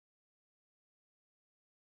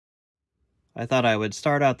I thought I would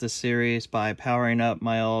start out this series by powering up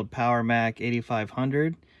my old Power Mac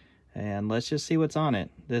 8500, and let's just see what's on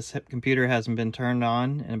it. This computer hasn't been turned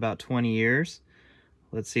on in about 20 years.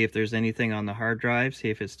 Let's see if there's anything on the hard drive, see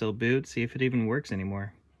if it still boots, see if it even works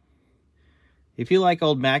anymore. If you like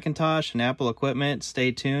old Macintosh and Apple equipment,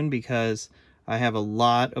 stay tuned because I have a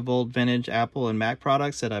lot of old vintage Apple and Mac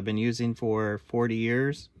products that I've been using for 40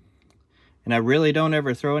 years. And I really don't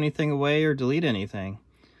ever throw anything away or delete anything.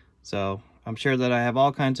 So I'm sure that I have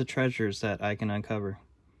all kinds of treasures that I can uncover.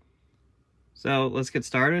 So let's get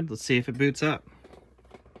started. Let's see if it boots up.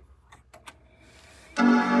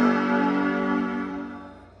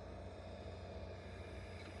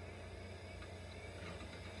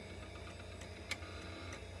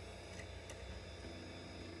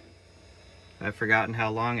 I've forgotten how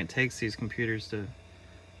long it takes these computers to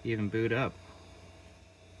even boot up.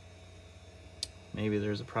 Maybe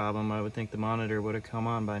there's a problem. I would think the monitor would have come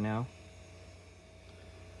on by now.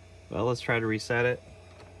 Well, let's try to reset it.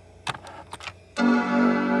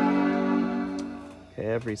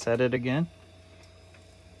 Okay, I've reset it again.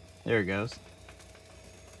 There it goes.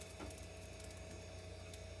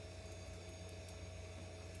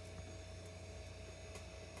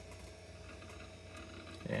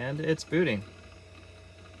 And it's booting.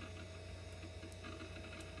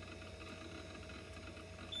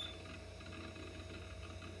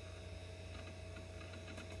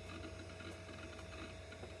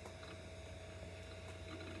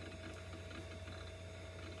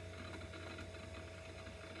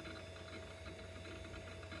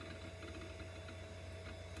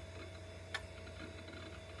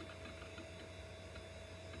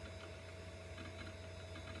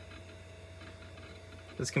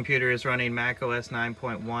 This computer is running Mac OS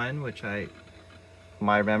 9.1, which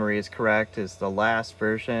my memory is correct, is the last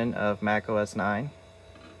version of Mac OS 9.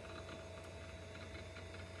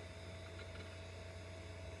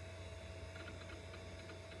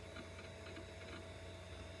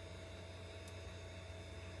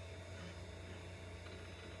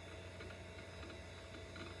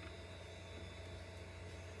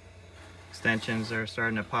 Extensions are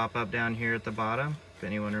starting to pop up down here at the bottom, if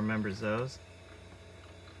anyone remembers those.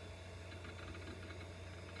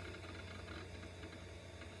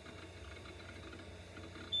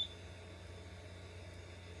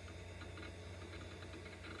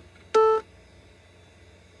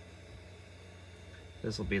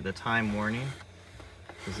 This will be the time warning,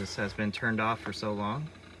 because this has been turned off for so long.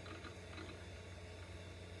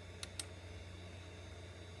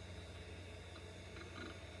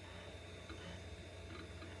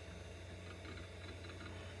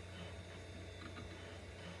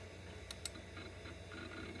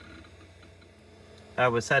 I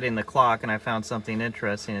was setting the clock and I found something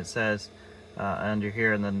interesting. It says under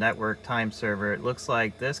here in the network time server, it looks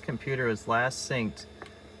like this computer was last synced,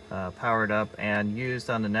 powered up and used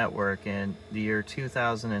on the network in the year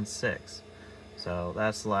 2006. So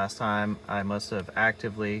that's the last time I must have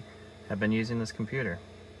actively have been using this computer.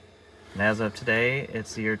 And as of today,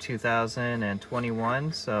 it's the year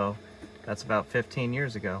 2021, so that's about 15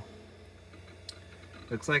 years ago.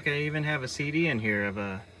 Looks like I even have a CD in here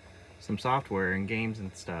of some software and games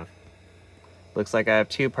and stuff. Looks like I have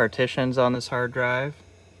 2 partitions on this hard drive.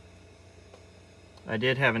 I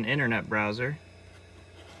did have an internet browser.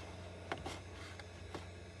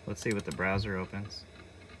 Let's see what the browser opens.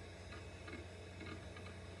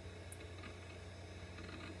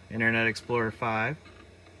 Internet Explorer 5.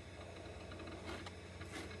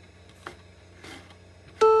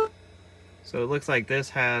 So it looks like this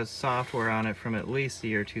has software on it from at least the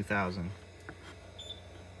year 2000.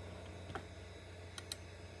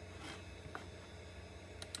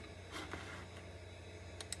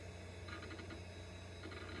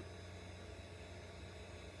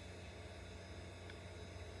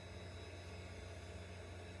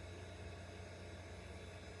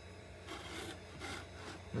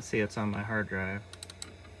 Let's see what's on my hard drive.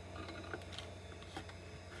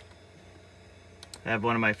 I have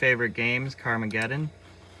one of my favorite games, Carmageddon,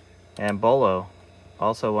 and Bolo,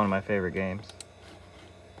 also one of my favorite games.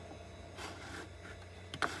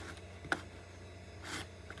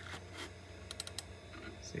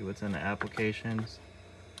 See what's in the applications.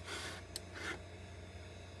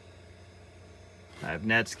 I have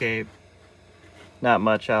Netscape, not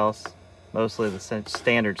much else, mostly the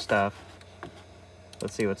standard stuff.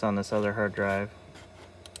 Let's see what's on this other hard drive.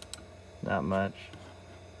 Not much.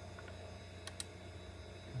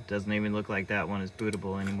 Doesn't even look like that one is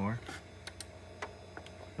bootable anymore.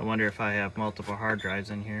 I wonder if I have multiple hard drives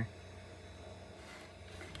in here.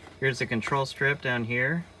 Here's the control strip down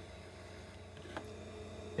here.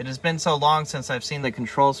 It has been so long since I've seen the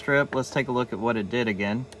control strip. Let's take a look at what it did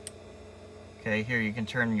again. Okay, here you can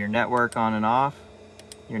turn your network on and off.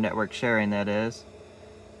 Your network sharing, that is.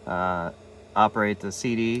 Operate the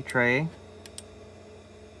CD tray.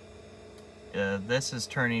 This is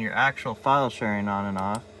turning your actual file sharing on and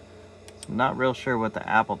off. So I'm not real sure what the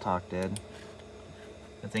Apple Talk did.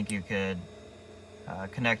 I think you could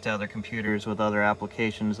connect to other computers with other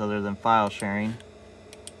applications other than file sharing.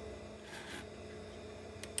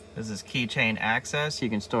 This is keychain access. You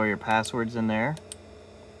can store your passwords in there.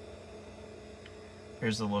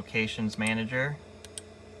 Here's the locations manager.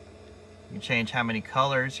 You can change how many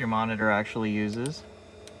colors your monitor actually uses.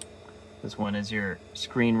 This one is your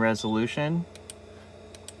screen resolution.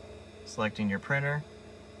 Selecting your printer.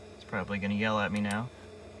 It's probably going to yell at me now.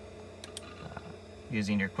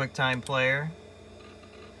 Using your QuickTime player.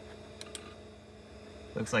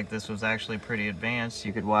 Looks like this was actually pretty advanced.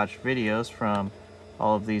 You could watch videos from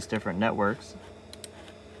all of these different networks.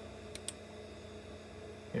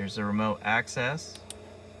 Here's the remote access.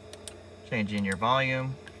 Changing your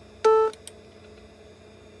volume.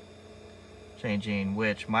 Changing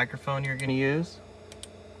which microphone you're going to use.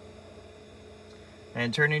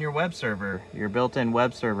 And turning your web server, your built-in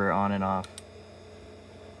web server, on and off.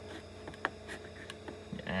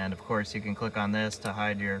 And of course you can click on this to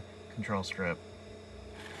hide your control strip.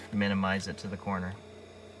 Minimize it to the corner.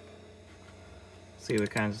 See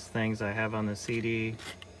what kinds of things I have on the CD.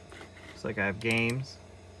 Looks like I have games.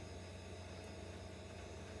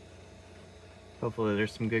 Hopefully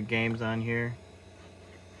there's some good games on here.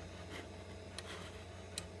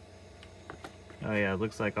 Oh yeah, it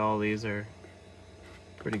looks like all these are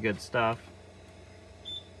pretty good stuff.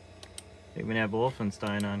 They even have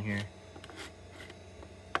Wolfenstein on here.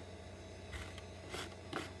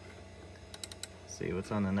 Let's see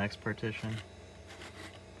what's on the next partition.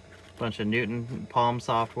 Bunch of Newton Palm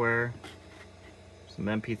software, some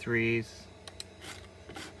MP3s.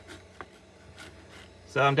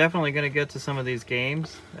 So I'm definitely going to get to some of these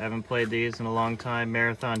games. I haven't played these in a long time.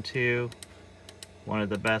 Marathon 2, one of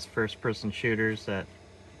the best first-person shooters that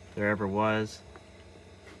there ever was.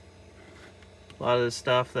 A lot of the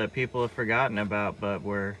stuff that people have forgotten about, but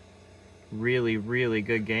were really, really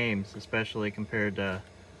good games, especially compared to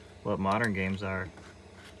what modern games are.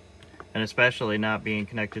 And especially not being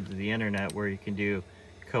connected to the internet where you can do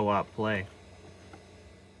co-op play.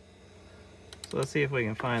 So let's see if we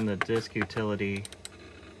can find the disk utility,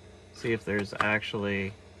 see if there's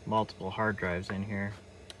actually multiple hard drives in here.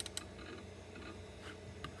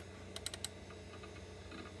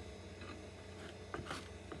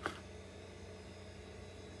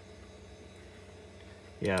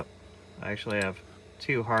 Yep, I actually have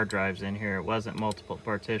 2 hard drives in here. It wasn't multiple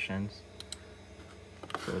partitions.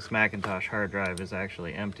 So this Macintosh hard drive is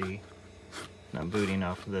actually empty. And I'm booting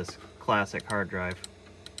off of this classic hard drive.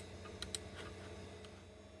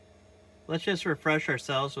 Let's just refresh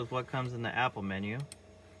ourselves with what comes in the Apple menu.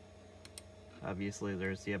 Obviously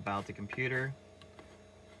there's the About the Computer.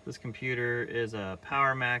 This computer is a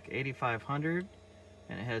Power Mac 8500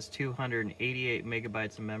 and it has 288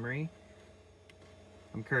 megabytes of memory.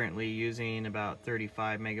 I'm currently using about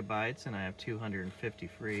 35 megabytes and I have 250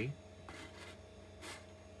 free.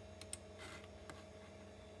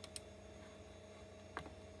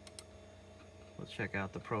 Let's check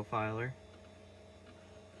out the profiler.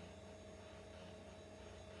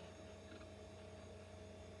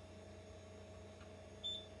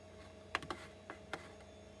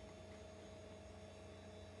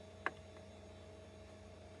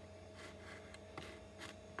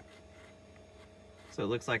 So it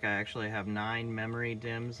looks like I actually have 9 memory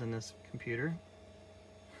DIMMs in this computer.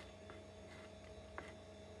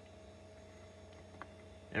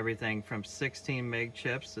 Everything from 16 meg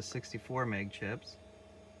chips to 64 meg chips.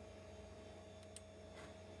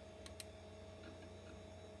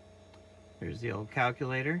 Here's the old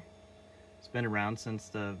calculator. It's been around since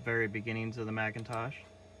the very beginnings of the Macintosh.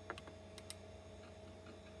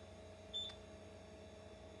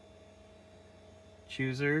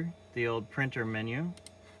 Chooser, the old printer menu.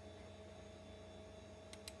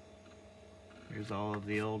 Here's all of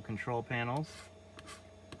the old control panels.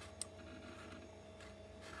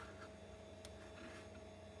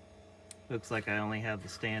 Looks like I only have the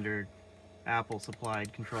standard Apple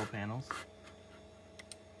supplied control panels.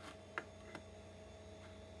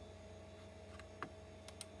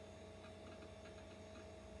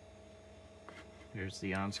 Here's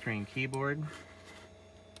the on-screen keyboard.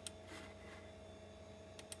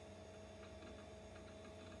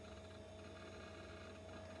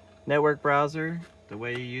 Network browser, the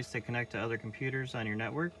way you used to connect to other computers on your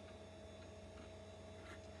network.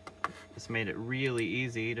 The This made it really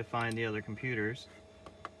easy to find the other computers.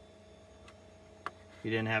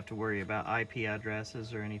 You didn't have to worry about IP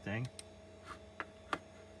addresses or anything.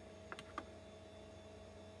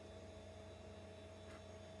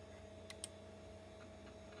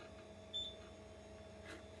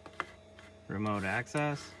 Remote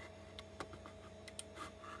access.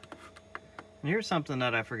 And here's something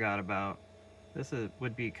that I forgot about. This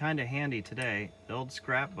would be kind of handy today, the old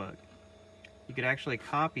scrapbook. You could actually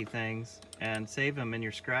copy things and save them in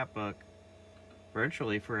your scrapbook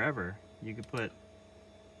virtually forever. You could put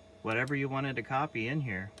whatever you wanted to copy in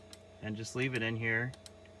here and just leave it in here.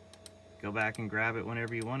 Go back and grab it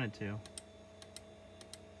whenever you wanted to.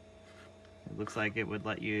 It looks like it would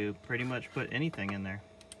let you pretty much put anything in there.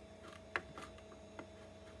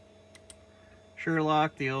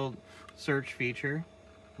 Sherlock, the old search feature.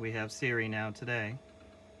 We have Siri now today.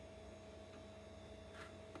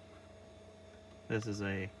 This is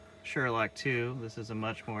a Sherlock 2. This is a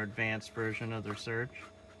much more advanced version of their search.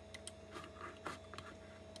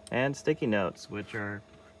 And sticky notes, which are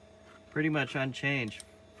pretty much unchanged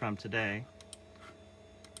from today.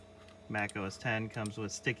 Mac OS X comes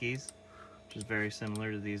with stickies, which is very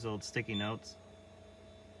similar to these old sticky notes.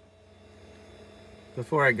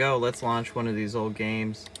 Before I go, let's launch one of these old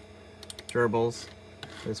games, Gerbils.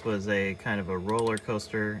 This was a kind of a roller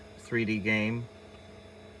coaster 3D game.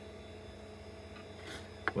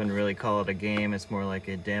 Wouldn't really call it a game, it's more like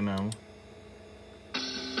a demo. You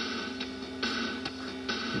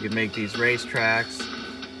could make these race tracks.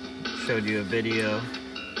 Showed you a video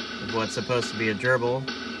of what's supposed to be a gerbil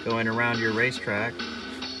going around your racetrack.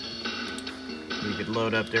 You could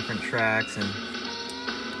load up different tracks and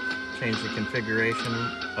change the configuration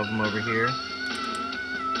of them over here.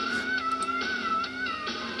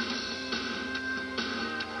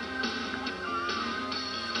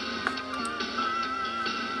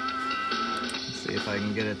 Let's see if I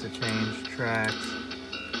can get it to change tracks.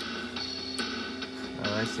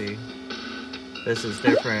 Oh, I see. This is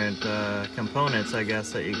different components, I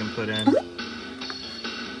guess, that you can put in.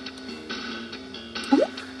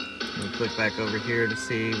 You click back over here to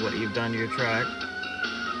see what you've done to your track.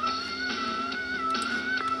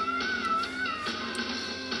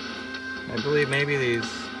 I believe maybe these,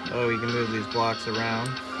 oh, you can move these blocks around.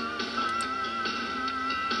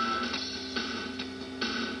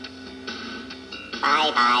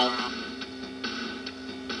 Bye-bye.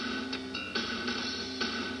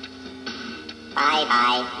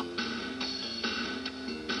 Bye-bye.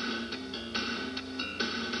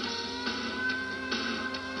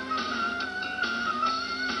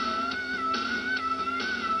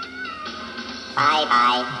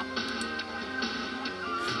 Bye-bye.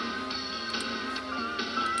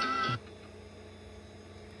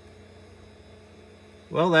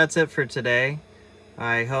 Well, that's it for today.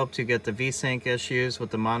 I hope to get the VSync issues with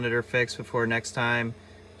the monitor fixed before next time,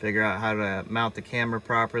 figure out how to mount the camera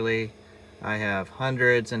properly. I have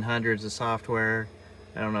hundreds and hundreds of software.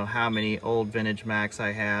 I don't know how many old vintage Macs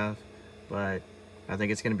I have, but I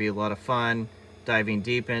think it's going to be a lot of fun diving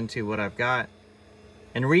deep into what I've got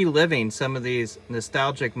and reliving some of these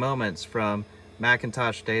nostalgic moments from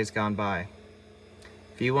Macintosh days gone by.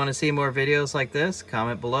 If you want to see more videos like this,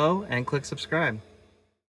 comment below and click subscribe.